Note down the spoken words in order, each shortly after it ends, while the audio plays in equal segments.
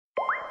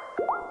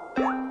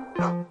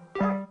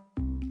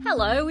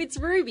Hello, it's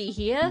Ruby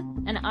here,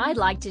 and I'd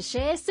like to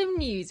share some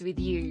news with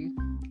you.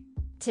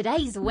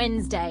 Today's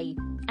Wednesday,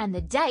 and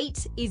the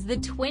date is the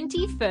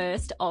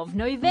 21st of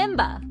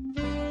November.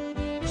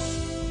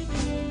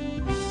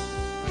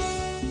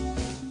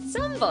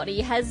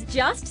 Somebody has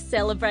just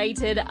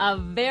celebrated a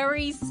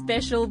very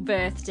special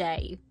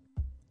birthday,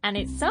 and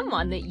it's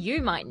someone that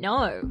you might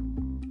know.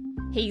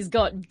 He's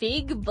got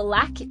big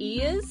black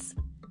ears,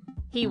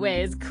 he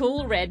wears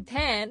cool red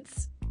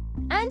pants,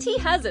 and he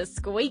has a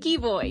squeaky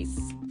voice.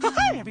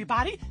 Hi,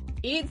 everybody!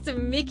 It's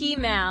Mickey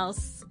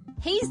Mouse.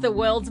 He's the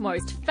world's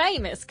most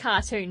famous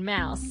cartoon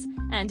mouse,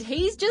 and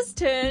he's just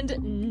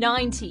turned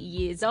 90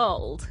 years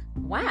old.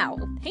 Wow,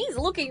 he's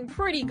looking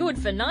pretty good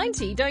for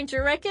 90, don't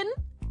you reckon?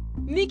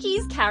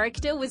 Mickey's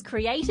character was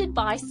created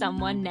by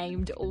someone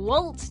named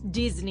Walt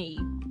Disney.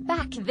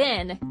 Back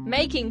then,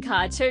 making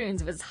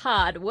cartoons was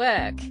hard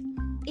work.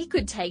 It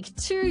could take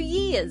 2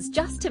 years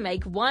just to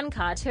make one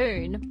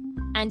cartoon,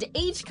 and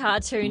each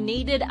cartoon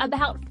needed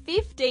about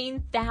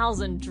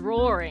 15,000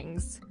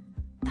 drawings.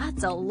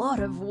 That's a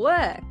lot of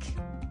work.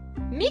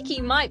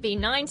 Mickey might be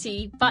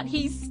 90, but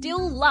he's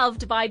still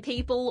loved by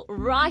people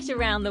right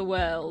around the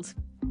world,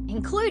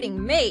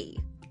 including me.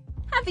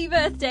 Happy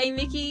birthday,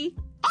 Mickey!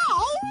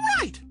 All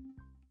right!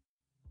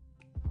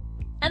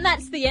 And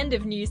that's the end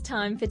of news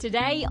time for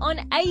today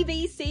on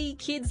ABC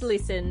Kids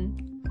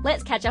Listen.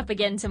 Let's catch up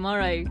again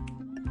tomorrow.